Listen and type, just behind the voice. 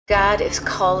God is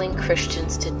calling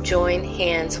Christians to join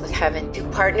hands with heaven, to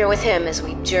partner with Him as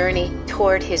we journey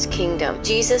toward His kingdom.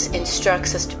 Jesus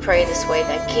instructs us to pray this way: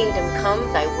 Thy kingdom come,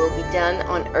 Thy will be done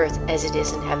on earth as it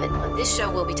is in heaven. On this show,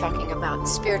 we'll be talking about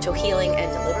spiritual healing and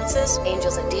deliverances,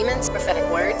 angels and demons, prophetic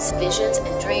words, visions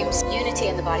and dreams, unity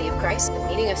in the body of Christ, the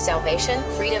meaning of salvation,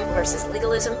 freedom versus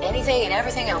legalism, anything and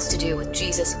everything else to do with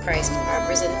Jesus Christ, our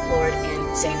risen Lord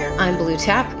and Savior. I'm Blue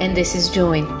Tapp, and this is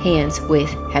Join Hands with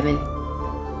Heaven.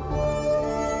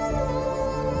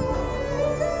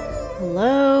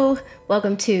 Hello,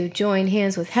 welcome to Join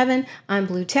Hands with Heaven. I'm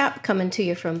Blue Tapp, coming to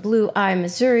you from Blue Eye,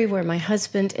 Missouri, where my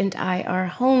husband and I are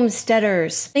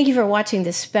homesteaders. Thank you for watching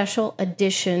this special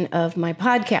edition of my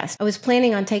podcast. I was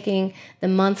planning on taking the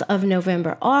month of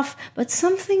November off, but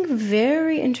something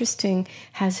very interesting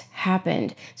has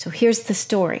happened. So here's the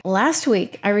story. Last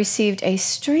week, I received a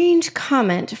strange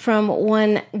comment from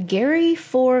one Gary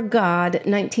for God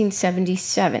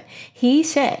 1977. He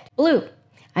said, "Blue,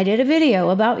 I did a video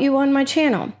about you on my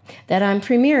channel that I'm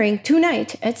premiering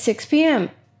tonight at 6 p.m.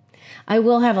 I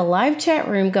will have a live chat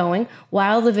room going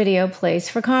while the video plays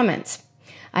for comments.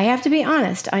 I have to be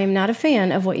honest, I am not a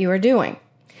fan of what you are doing,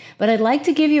 but I'd like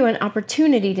to give you an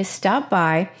opportunity to stop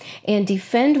by and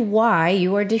defend why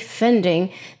you are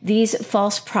defending these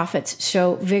false prophets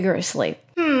so vigorously."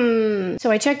 So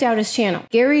I checked out his channel,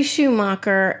 Gary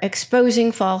Schumacher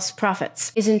Exposing False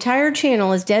Prophets. His entire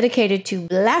channel is dedicated to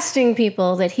blasting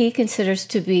people that he considers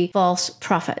to be false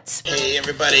prophets. Hey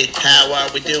everybody, how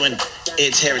are we doing?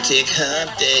 It's Heretic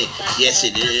Hump Day. Yes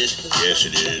it is. Yes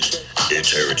it is.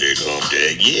 It's Heretic Hump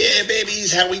Day. Yeah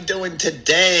babies, how we doing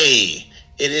today?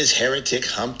 It is Heretic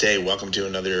Hump Day. Welcome to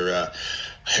another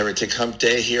Heretic Hump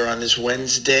Day here on this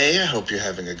Wednesday. I hope you're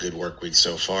having a good work week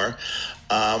so far.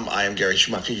 I am Gary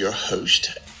Schumacher, your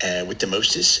host with the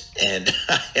mostest, and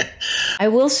I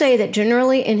will say that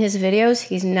generally in his videos,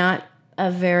 he's not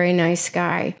a very nice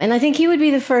guy. And I think he would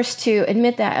be the first to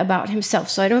admit that about himself.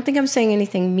 So I don't think I'm saying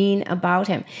anything mean about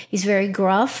him. He's very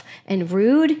gruff and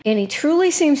rude, and he truly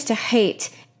seems to hate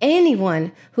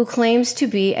anyone who claims to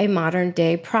be a modern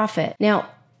day prophet. Now,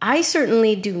 I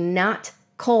certainly do not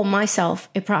call myself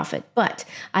a prophet, but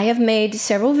I have made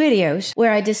several videos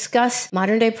where I discuss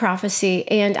modern day prophecy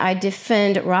and I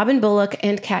defend Bullock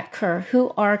and Kerr,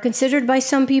 who are considered by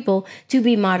some people to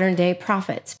be modern day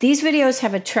prophets. These videos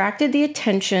have attracted the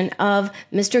attention of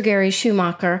Mr. Gary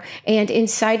Schumacher and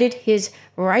incited his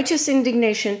righteous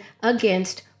indignation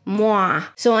against moi.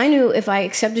 So I knew if I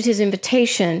accepted his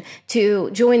invitation to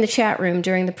join the chat room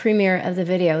during the premiere of the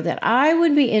video that I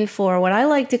would be in for what I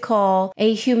like to call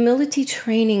a humility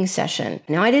training session.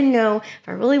 Now, I didn't know if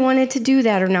I really wanted to do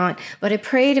that or not, but I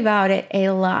prayed about it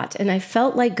a lot and I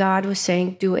felt like God was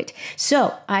saying, do it.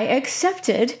 So I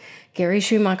accepted Gary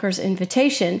Schumacher's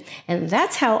invitation, and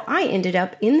that's how I ended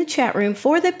up in the chat room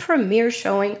for the premiere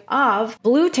showing of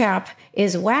Blue Tapp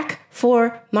is Whack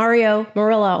for Mario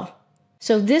Murillo.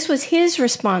 So this was his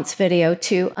response video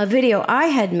to a video I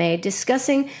had made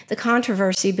discussing the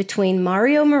controversy between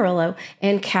Mario Murillo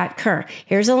and Kerr.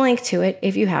 Here's a link to it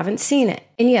if you haven't seen it.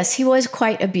 And yes, he was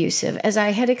quite abusive, as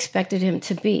I had expected him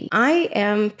to be. I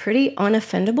am pretty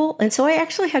unoffendable, and so I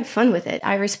actually had fun with it.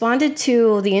 I responded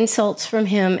to the insults from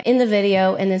him in the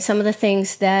video and then some of the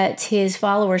things that his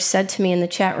followers said to me in the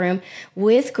chat room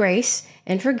with grace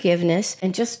and forgiveness,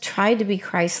 and just tried to be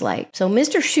Christ-like. So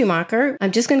Mr. Schumacher,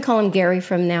 I'm just going to call him Gary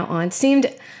from now on,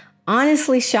 seemed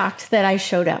honestly shocked that I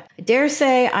showed up. I dare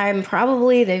say I'm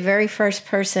probably the very first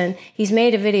person he's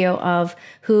made a video of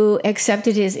who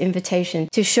accepted his invitation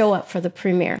to show up for the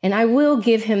premiere. And I will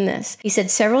give him this. He said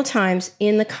several times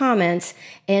in the comments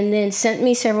and then sent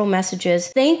me several messages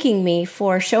thanking me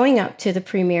for showing up to the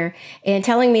premiere and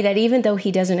telling me that even though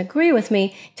he doesn't agree with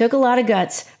me, it took a lot of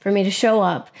guts for me to show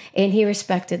up, and he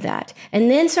respected that.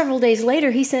 And then several days later,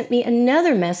 he sent me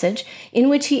another message in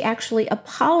which he actually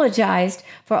apologized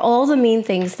for all the mean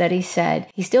things that he said.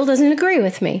 He still doesn't agree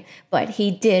with me, but he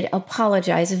did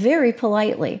apologize very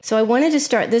politely. So I wanted to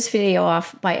start this video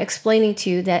off by explaining to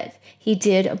you that he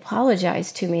did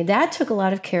apologize to me. That took a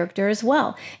lot of character as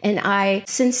well, and I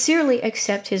sincerely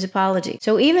accept his apology.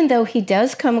 So even though he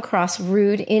does come across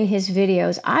rude in his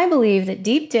videos, I believe that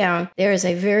deep down there is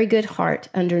a very good heart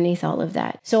underneath all of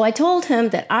that. So I told him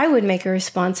that I would make a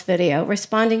response video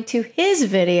responding to his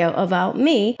video about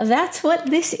me. That's what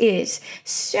this is.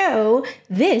 So So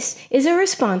this is a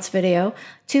response video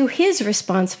to his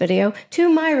response video to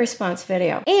my response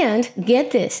video. And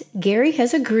get this, Gary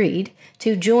has agreed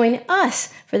to join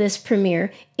us for this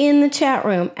premiere in the chat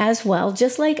room as well,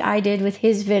 just like I did with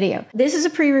his video. This is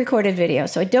a pre-recorded video,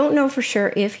 so I don't know for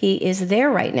sure if he is there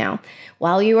right now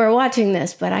while you are watching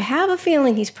this, but I have a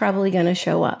feeling he's probably going to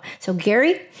show up. So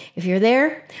Gary, if you're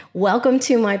there, welcome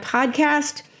to my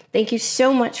podcast. Thank you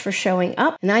so much for showing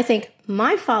up. And I think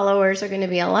my followers are going to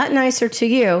be a lot nicer to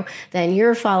you than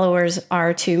your followers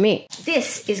are to me.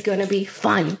 This is going to be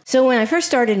fun. So when I first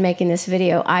started making this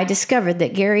video, I discovered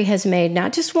that Gary has made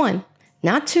not just one,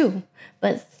 not two,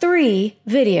 but 3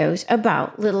 videos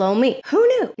about little old me. Who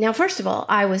knew? Now, first of all,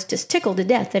 I was just tickled to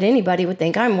death that anybody would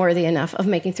think I'm worthy enough of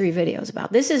making 3 videos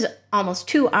about. This is almost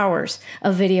 2 hours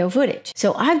of video footage.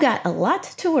 So I've got a lot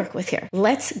to work with here.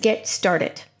 Let's get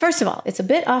started. First of all, it's a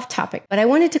bit off topic, but I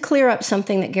wanted to clear up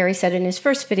something that Gary said in his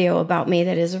first video about me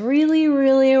that is really,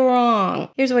 really wrong.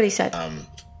 Here's what he said.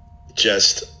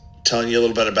 Just telling you a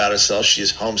little bit about herself.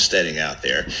 She's homesteading out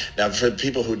there. Now, for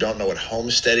people who don't know what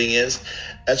homesteading is,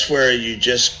 that's where you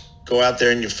just go out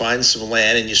there and you find some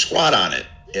land and you squat on it,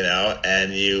 you know,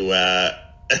 and you, and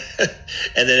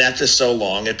then after so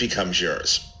long, it becomes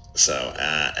yours. So,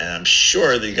 and I'm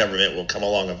sure the government will come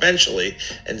along eventually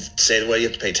and say, well, you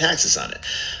have to pay taxes on it.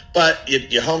 But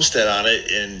you homestead on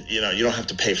it, and you know you don't have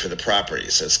to pay for the property.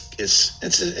 So it's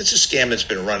a scam that's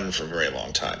been running for a very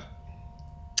long time.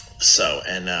 So,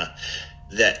 and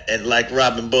like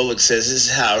Robin Bullock says, this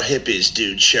is how hippies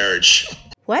do church.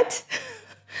 What?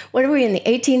 What are we in the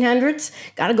 1800s?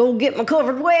 Gotta go get my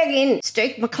covered wagon,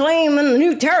 stake my claim in the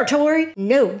new territory.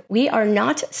 No, we are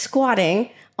not squatting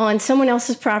on someone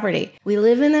else's property. We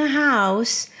live in a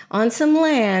house on some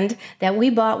land that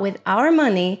we bought with our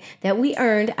money that we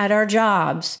earned at our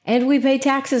jobs, and we pay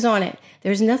taxes on it.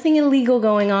 There's nothing illegal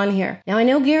going on here. Now, I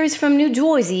know Gary's from New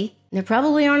Jersey. There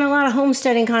probably aren't a lot of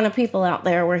homesteading kind of people out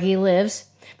there where he lives,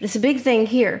 but it's a big thing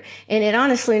here, and it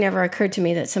honestly never occurred to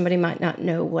me that somebody might not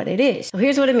know what it is. So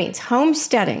here's what it means.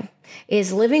 Homesteading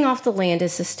is living off the land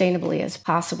as sustainably as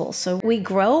possible. So we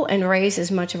grow and raise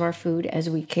as much of our food as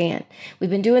we can. We've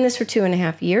been doing this for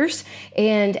 2.5 years,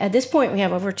 and at this point we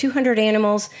have over 200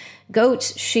 animals: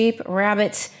 goats, sheep,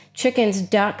 rabbits, chickens,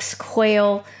 ducks,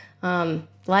 quail,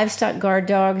 livestock guard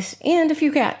dogs, and a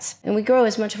few cats. And we grow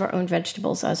as much of our own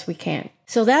vegetables as we can.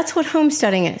 So that's what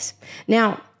homesteading is.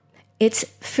 Now, it's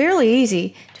fairly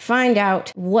easy to find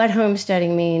out what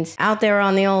homesteading means out there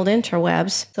on the old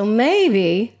interwebs. So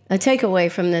maybe a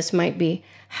takeaway from this might be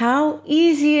how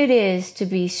easy it is to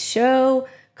be so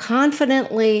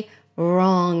confidently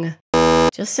wrong.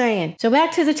 Just saying. So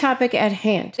back to the topic at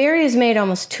hand. Gary has made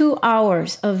almost 2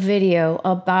 hours of video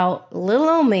about little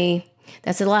old me.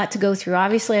 That's a lot to go through.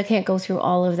 Obviously, I can't go through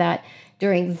all of that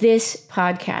during this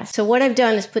podcast. So what I've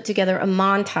done is put together a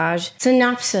montage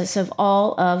synopsis of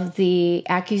all of the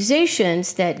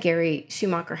accusations that Gary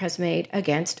Schumacher has made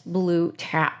against Blue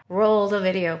Tapp. Roll the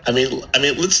video. I mean,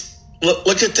 let's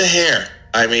look at the hair.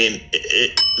 I mean,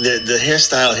 the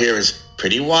hairstyle here is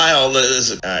pretty wild.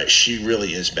 She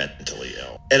really is mentally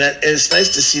ill, and it's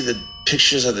nice to see the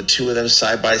pictures of the two of them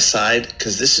side by side,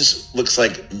 because looks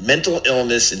like mental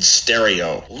illness in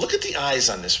stereo. Look at the eyes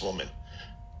on this woman.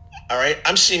 All right,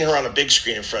 I'm seeing her on a big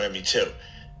screen in front of me too.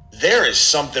 There is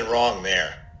something wrong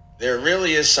there. There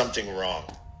really is something wrong.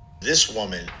 This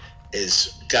woman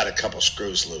is got a couple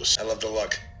screws loose. I love the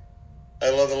look.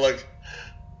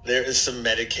 There is some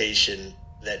medication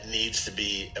that needs to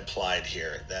be applied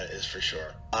here. That is for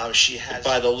sure. She has,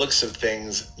 by the looks of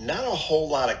things, not a whole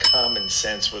lot of common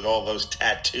sense with all those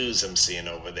tattoos I'm seeing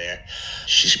over there.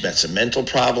 She's got some mental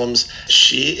problems.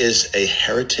 She is a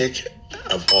heretic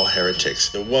of all heretics.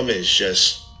 The woman is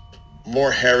just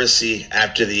more heresy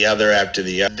after the other.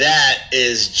 That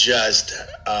is just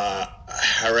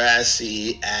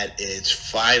heresy at its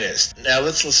finest. Now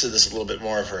let's listen to this a little bit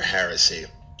more of her heresy.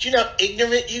 Do you know how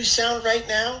ignorant you sound right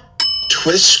now?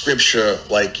 Twist scripture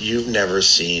like you've never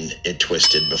seen it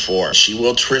twisted before. She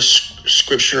will twist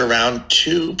scripture around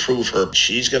to prove her.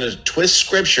 She's going to twist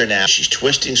scripture now. She's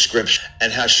twisting scripture,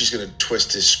 and how she's going to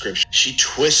twist this scripture. She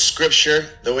twists scripture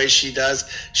the way she does.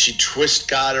 She twists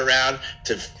God around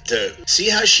to see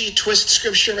how she twists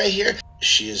scripture right here.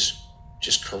 She is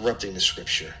just corrupting the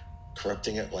scripture.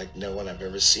 Corrupting it like no one I've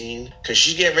ever seen. Because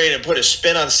she's getting ready to put a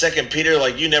spin on 2 Peter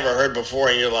like you never heard before,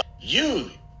 and you're like, you,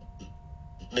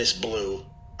 Miss Blue,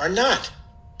 are not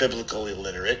biblically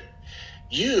literate.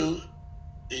 You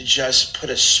just put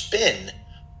a spin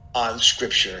on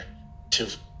scripture to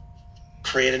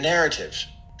create a narrative,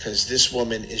 because this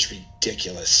woman is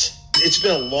ridiculous. It's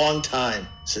been a long time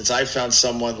since I found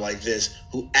someone like this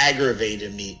who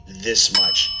aggravated me this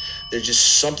much. There's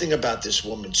just something about this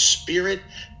woman's spirit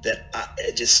that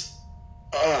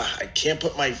I can't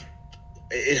put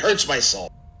it hurts my soul.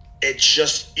 It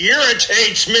just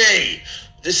irritates me.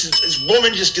 This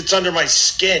woman just gets under my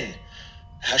skin.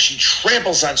 How she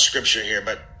tramples on scripture here,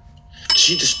 but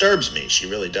she disturbs me. She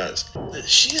really does.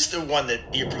 She's the one that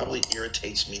probably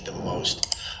irritates me the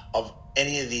most of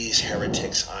any of these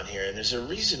heretics on here, and there's a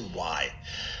reason why.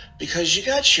 Because you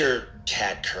got your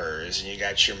Cat Kerrs and you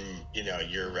got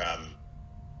your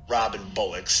Robin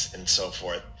Bullocks and so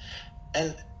forth,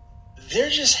 and they're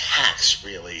just hacks,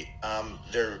 really.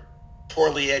 They're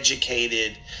poorly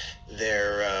educated.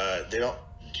 They don't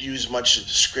use much of the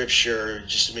scripture,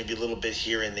 just maybe a little bit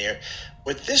here and there.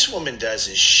 What this woman does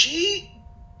is she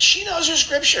knows her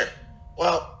scripture.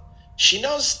 Well, she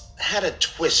knows how to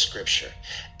twist scripture,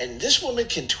 and this woman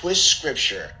can twist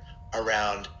scripture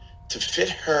around to fit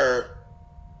her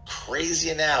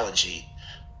crazy analogy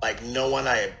like no one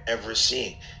I have ever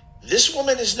seen. This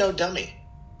woman is no dummy.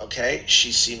 Okay,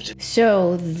 she seems to.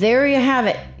 So there you have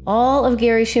it. All of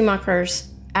Gary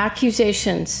Schumacher's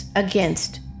accusations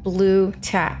against Blue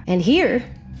Tapp. And here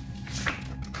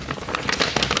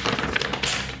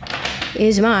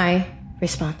is my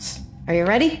response. Are you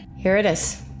ready? Here it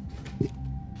is.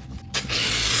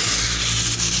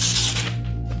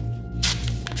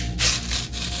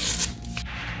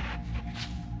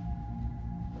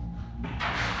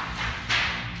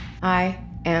 I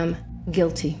am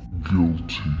guilty.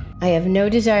 I have no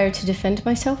desire to defend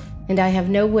myself, and I have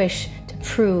no wish to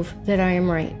prove that I am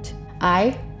right.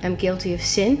 I am guilty of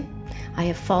sin. I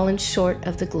have fallen short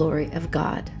of the glory of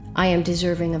God. I am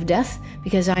deserving of death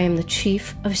because I am the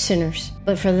chief of sinners.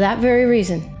 But for that very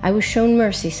reason, I was shown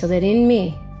mercy so that in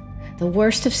me, the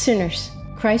worst of sinners,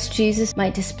 Christ Jesus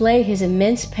might display his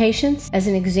immense patience as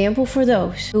an example for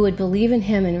those who would believe in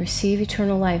him and receive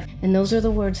eternal life. And those are the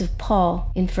words of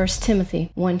Paul in 1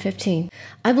 Timothy 1:15.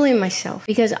 I blame myself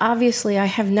because obviously I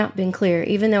have not been clear,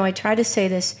 even though I try to say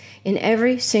this in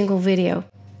every single video.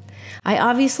 I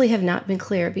obviously have not been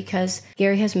clear because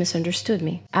Gary has misunderstood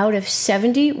me. Out of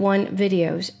 71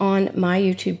 videos on my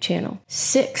YouTube channel,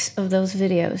 6 of those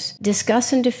videos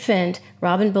discuss and defend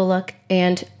Robin Bullock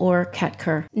and or Cat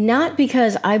Kerr. Not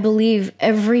because I believe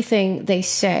everything they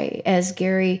say, as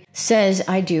Gary says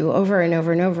I do over and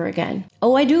over and over again.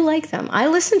 Oh, I do like them. I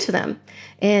listen to them.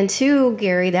 And to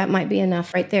Gary, that might be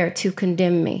enough right there to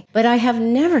condemn me. But I have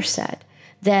never said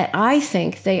that I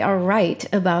think they are right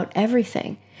about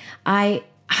everything. I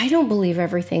don't believe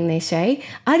everything they say.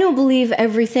 I don't believe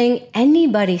everything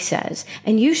anybody says.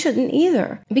 And you shouldn't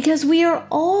either. Because we are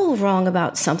all wrong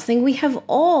about something. We have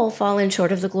all fallen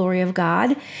short of the glory of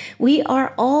God. We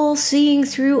are all seeing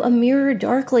through a mirror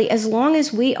darkly as long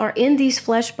as we are in these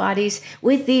flesh bodies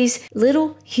with these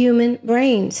little human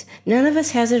brains. None of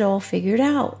us has it all figured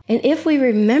out. And if we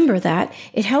remember that,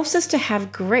 it helps us to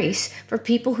have grace for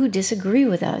people who disagree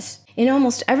with us. In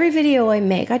almost every video I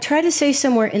make, I try to say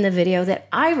somewhere in the video that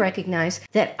I recognize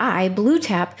that I, Blue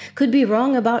Tapp, could be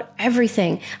wrong about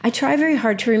everything. I try very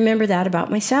hard to remember that about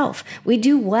myself. We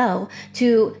do well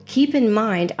to keep in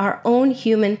mind our own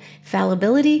human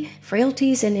fallibility,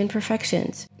 frailties, and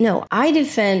imperfections. No, I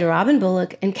defend Robin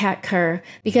Bullock and Cat Kerr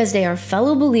because they are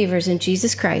fellow believers in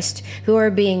Jesus Christ who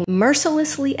are being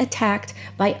mercilessly attacked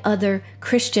by other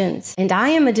Christians. And I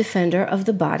am a defender of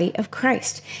the body of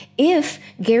Christ. If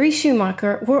Gary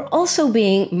Schumacher were also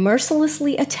being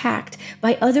mercilessly attacked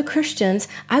by other Christians,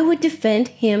 I would defend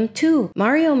him too.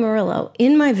 Mario Murillo,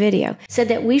 in my video, said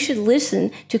that we should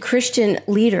listen to Christian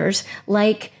leaders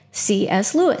like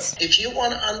C.S. Lewis. If you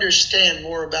want to understand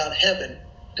more about heaven,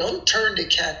 don't turn to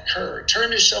Cat Kerr.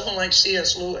 Turn to someone like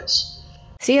C.S. Lewis.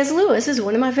 C.S. Lewis is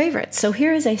one of my favorites. So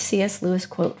here is a C.S. Lewis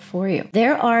quote for you.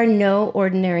 There are no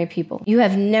ordinary people. You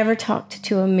have never talked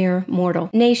to a mere mortal.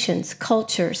 Nations,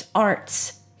 cultures,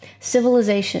 arts,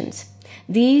 civilizations,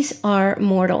 these are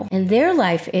mortal, and their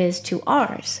life is to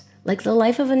ours like the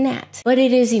life of a gnat. But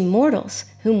it is immortals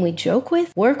whom we joke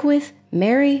with, work with,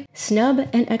 marry, snub,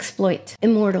 and exploit.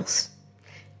 Immortals.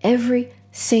 Every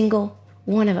single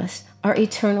one of us are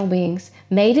eternal beings,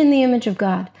 made in the image of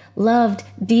God, loved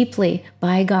deeply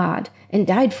by God, and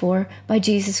died for by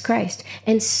Jesus Christ.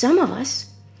 And some of us,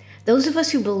 those of us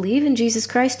who believe in Jesus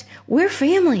Christ, we're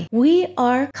family. We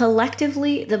are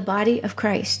collectively the body of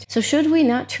Christ. So should we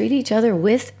not treat each other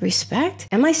with respect?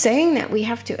 Am I saying that we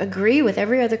have to agree with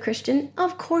every other Christian?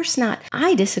 Of course not.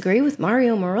 I disagree with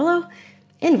Mario Murillo,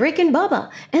 and Rick and Bubba,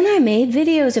 and I made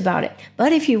videos about it.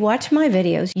 But if you watch my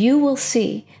videos, you will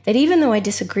see that even though I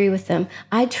disagree with them,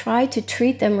 I try to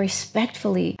treat them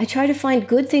respectfully. I try to find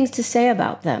good things to say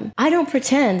about them. I don't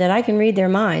pretend that I can read their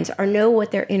minds or know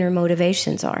what their inner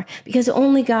motivations are, because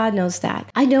only God knows that.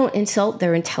 I don't insult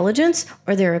their intelligence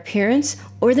or their appearance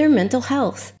or their mental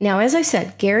health. Now, as I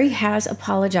said, Gary has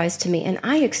apologized to me, and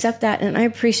I accept that and I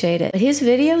appreciate it. But his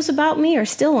videos about me are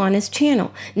still on his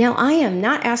channel. Now, I am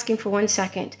not asking for 1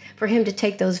 second for him to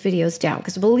take those videos down,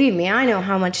 because believe me, I know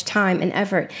how much time and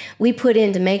effort we put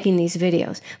into making these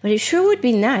videos. But it sure would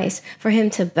be nice for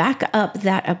him to back up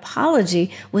that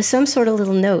apology with some sort of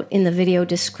little note in the video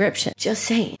description. Just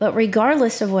saying. But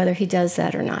regardless of whether he does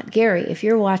that or not, Gary, if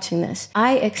you're watching this,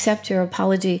 I accept your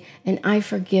apology and I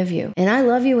forgive you. And I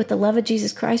love you with the love of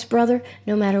Jesus Christ, brother,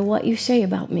 no matter what you say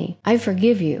about me. I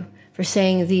forgive you for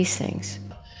saying these things.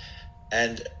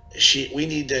 And we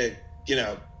need to,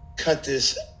 cut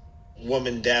this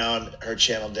woman down, her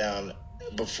channel down,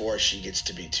 before she gets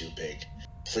to be too big.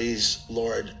 Please,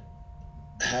 Lord,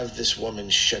 have this woman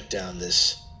shut down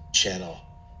this channel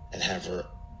and have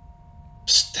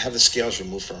the scales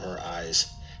removed from her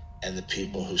eyes and the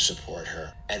people who support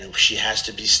her. And she has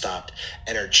to be stopped.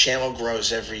 And her channel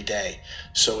grows every day.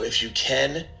 So if you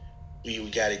can, you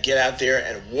got to get out there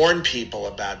and warn people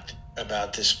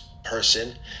about this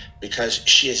person, because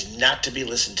she is not to be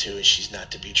listened to and she's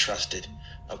not to be trusted.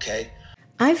 Okay?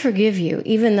 I forgive you,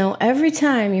 even though every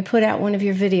time you put out one of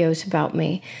your videos about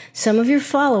me, some of your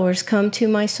followers come to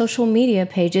my social media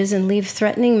pages and leave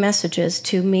threatening messages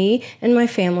to me and my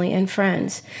family and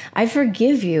friends. I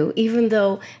forgive you, even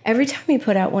though every time you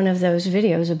put out one of those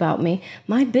videos about me,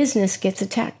 my business gets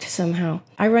attacked somehow.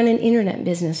 I run an internet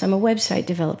business. I'm a website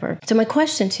developer. So my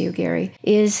question to you, Gary,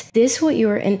 is this what you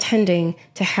are intending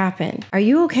to happen? Are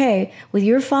you okay with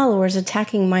your followers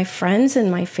attacking my friends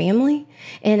and my family?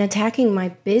 And attacking my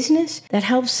business that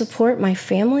helps support my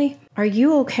family? Are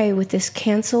you okay with this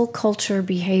cancel culture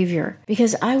behavior?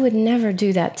 Because I would never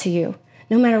do that to you,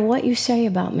 no matter what you say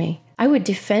about me. I would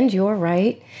defend your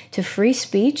right to free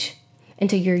speech and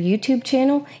to your YouTube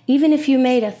channel, even if you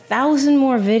made 1,000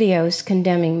 more videos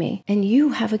condemning me. And you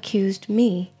have accused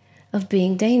me of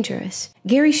being dangerous.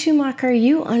 Gary Schumacher,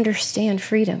 you understand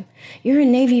freedom. You're a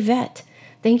Navy vet.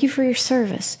 Thank you for your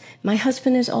service. My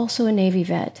husband is also a Navy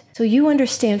vet. So you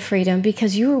understand freedom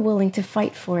because you are willing to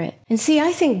fight for it. And see,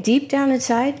 I think deep down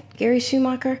inside, Gary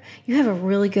Schumacher, you have a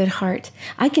really good heart.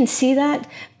 I can see that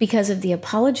because of the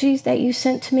apologies that you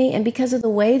sent to me and because of the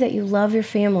way that you love your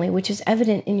family, which is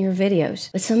evident in your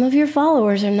videos. But some of your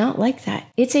followers are not like that.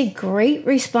 It's a great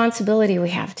responsibility we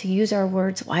have to use our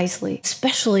words wisely,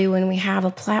 especially when we have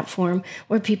a platform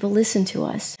where people listen to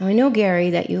us. Now, I know, Gary,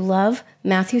 that you love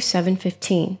Matthew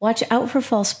 7:15. Watch out for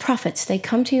false prophets. They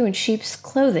come to you in sheep's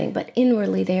clothing, but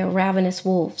inwardly they are ravenous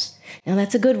wolves. Now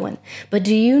that's a good one. But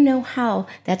do you know how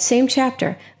that same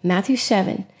chapter, Matthew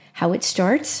 7, how it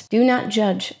starts? Do not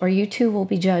judge, or you too will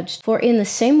be judged. For in the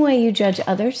same way you judge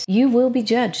others, you will be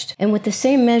judged. And with the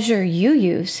same measure you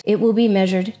use, it will be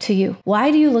measured to you.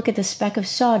 Why do you look at the speck of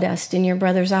sawdust in your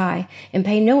brother's eye and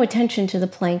pay no attention to the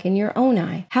plank in your own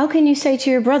eye? How can you say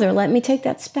to your brother, let me take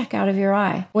that speck out of your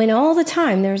eye, when all the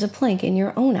time there is a plank in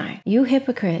your own eye? You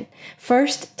hypocrite.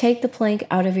 First take the plank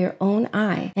out of your own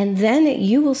eye, and then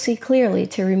you will see clearly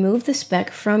to remove the speck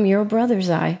from your brother's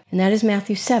eye. And that is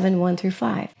Matthew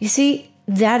 7:1-5. You see,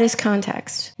 that is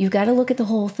context. You've got to look at the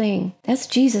whole thing. That's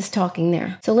Jesus talking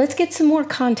there. So let's get some more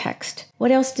context.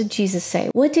 What else did Jesus say?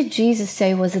 What did Jesus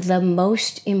say was the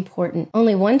most important?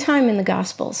 Only one time in the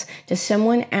Gospels does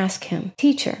someone ask him,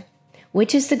 Teacher,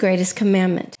 which is the greatest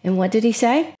commandment? And what did he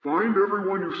say? Find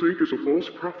everyone you think is a false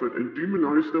prophet and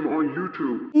demonize them on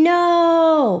YouTube.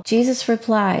 No! Jesus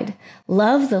replied,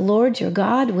 love the Lord your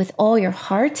God with all your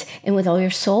heart and with all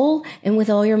your soul and with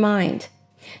all your mind.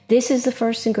 This is the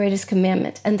first and greatest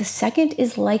commandment, and the second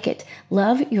is like it.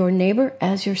 Love your neighbor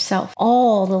as yourself.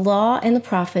 All the law and the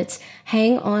prophets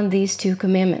hang on these two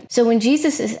commandments. So when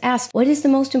Jesus is asked, what is the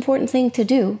most important thing to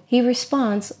do? He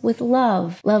responds with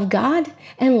love. Love God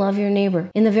and love your neighbor.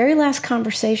 In the very last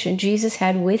conversation Jesus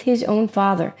had with his own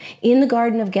Father in the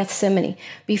Garden of Gethsemane,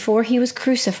 before he was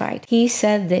crucified, he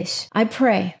said this, I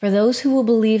pray for those who will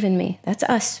believe in me, that's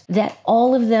us, that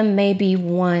all of them may be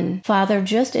one. Father,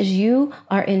 just as you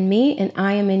are in me and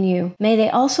I am in you, may they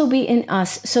also be in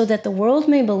us, so that the world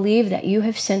may believe that you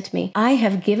have sent me. I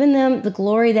have given them the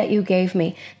glory that you gave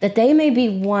me, that they may be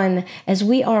one as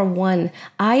we are one,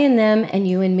 I in them and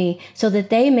you in me, so that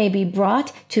they may be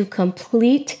brought to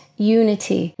complete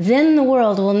unity. Then the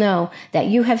world will know that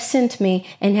you have sent me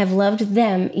and have loved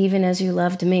them even as you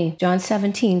loved me. John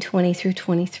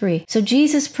 17:20-23. So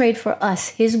Jesus prayed for us,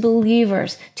 his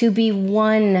believers, to be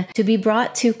one, to be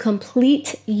brought to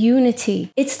complete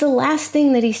unity. It's the last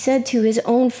thing that he said to his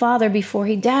own Father before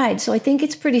he died. So I think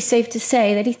it's pretty safe to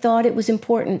say that he thought it was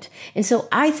important. And so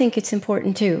I think it's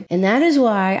important too. And that is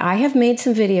why I have made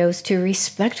some videos to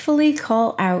respectfully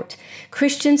call out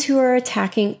Christians who are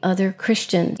attacking other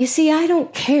Christians. You see, I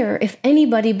don't care if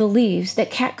anybody believes that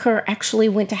Kat Kerr actually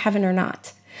went to heaven or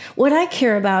not. What I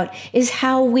care about is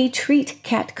how we treat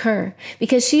Kat Kerr,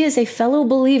 because she is a fellow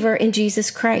believer in Jesus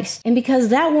Christ. And because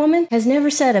that woman has never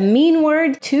said a mean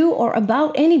word to or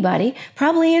about anybody,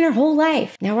 probably in her whole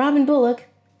life. Now, Robin Bullock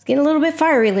is getting a little bit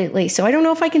fiery lately, so I don't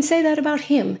know if I can say that about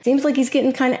him. Seems like he's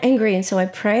getting kind of angry, and so I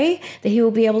pray that he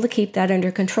will be able to keep that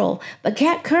under control. But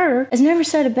Kat Kerr has never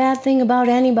said a bad thing about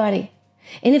anybody.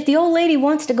 And if the old lady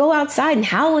wants to go outside and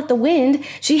howl at the wind,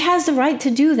 she has the right to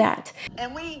do that.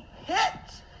 And we hit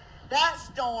that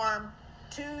storm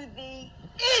to the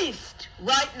east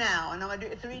right now. And I'm going to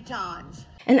do it 3 times.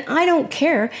 And I don't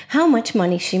care how much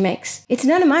money she makes. It's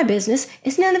none of my business.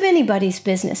 It's none of anybody's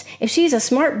business. If she's a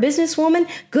smart businesswoman,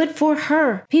 good for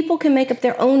her. People can make up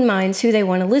their own minds who they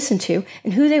want to listen to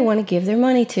and who they want to give their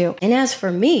money to. And as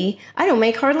for me, I don't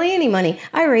make hardly any money.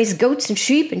 I raise goats and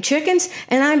sheep and chickens,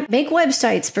 and I make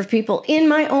websites for people in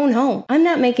my own home. I'm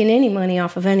not making any money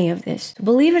off of any of this.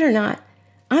 Believe it or not,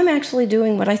 I'm actually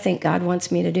doing what I think God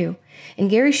wants me to do. And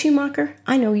Gary Schumacher,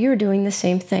 I know you're doing the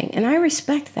same thing, and I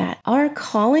respect that. Our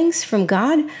callings from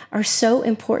God are so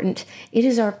important. It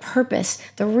is our purpose,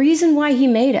 the reason why he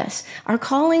made us. Our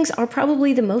callings are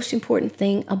probably the most important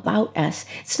thing about us.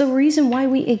 It's the reason why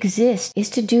we exist, is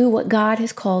to do what God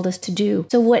has called us to do.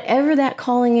 So whatever that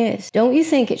calling is, don't you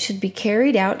think it should be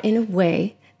carried out in a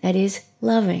way that is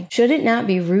loving? Should it not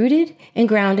be rooted and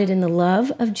grounded in the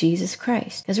love of Jesus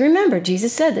Christ? Because remember,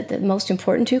 Jesus said that the most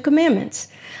important 2 commandments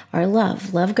are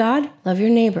love. Love God, love your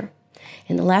neighbor.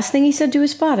 And the last thing he said to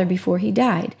his Father before he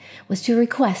died was to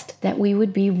request that we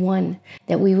would be one,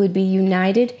 that we would be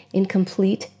united in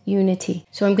complete unity.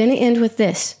 So I'm going to end with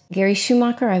this. Gary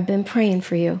Schumacher, I've been praying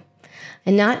for you.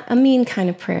 And not a mean kind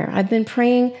of prayer. I've been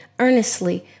praying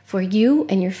earnestly for you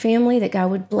and your family, that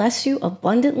God would bless you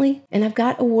abundantly. And I've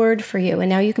got a word for you. And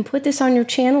now you can put this on your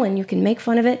channel and you can make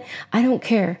fun of it. I don't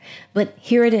care. But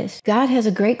here it is. God has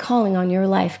a great calling on your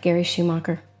life, Gary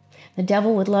Schumacher. The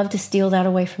devil would love to steal that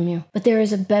away from you. But there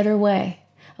is a better way.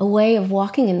 A way of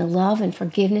walking in the love and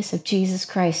forgiveness of Jesus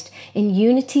Christ, in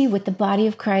unity with the body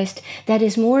of Christ, that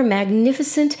is more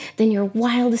magnificent than your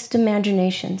wildest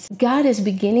imaginations. God is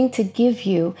beginning to give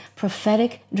you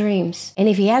prophetic dreams. And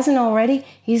if he hasn't already,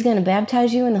 he's going to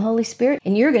baptize you in the Holy Spirit,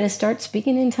 and you're going to start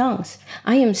speaking in tongues.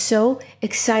 I am so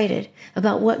excited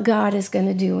about what God is going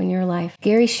to do in your life.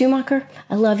 Gary Schumacher,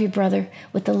 I love you, brother,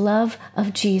 with the love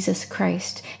of Jesus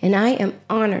Christ. And I am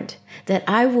honored that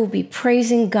I will be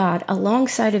praising God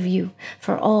alongside of you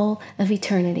for all of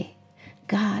eternity.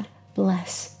 God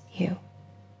bless you.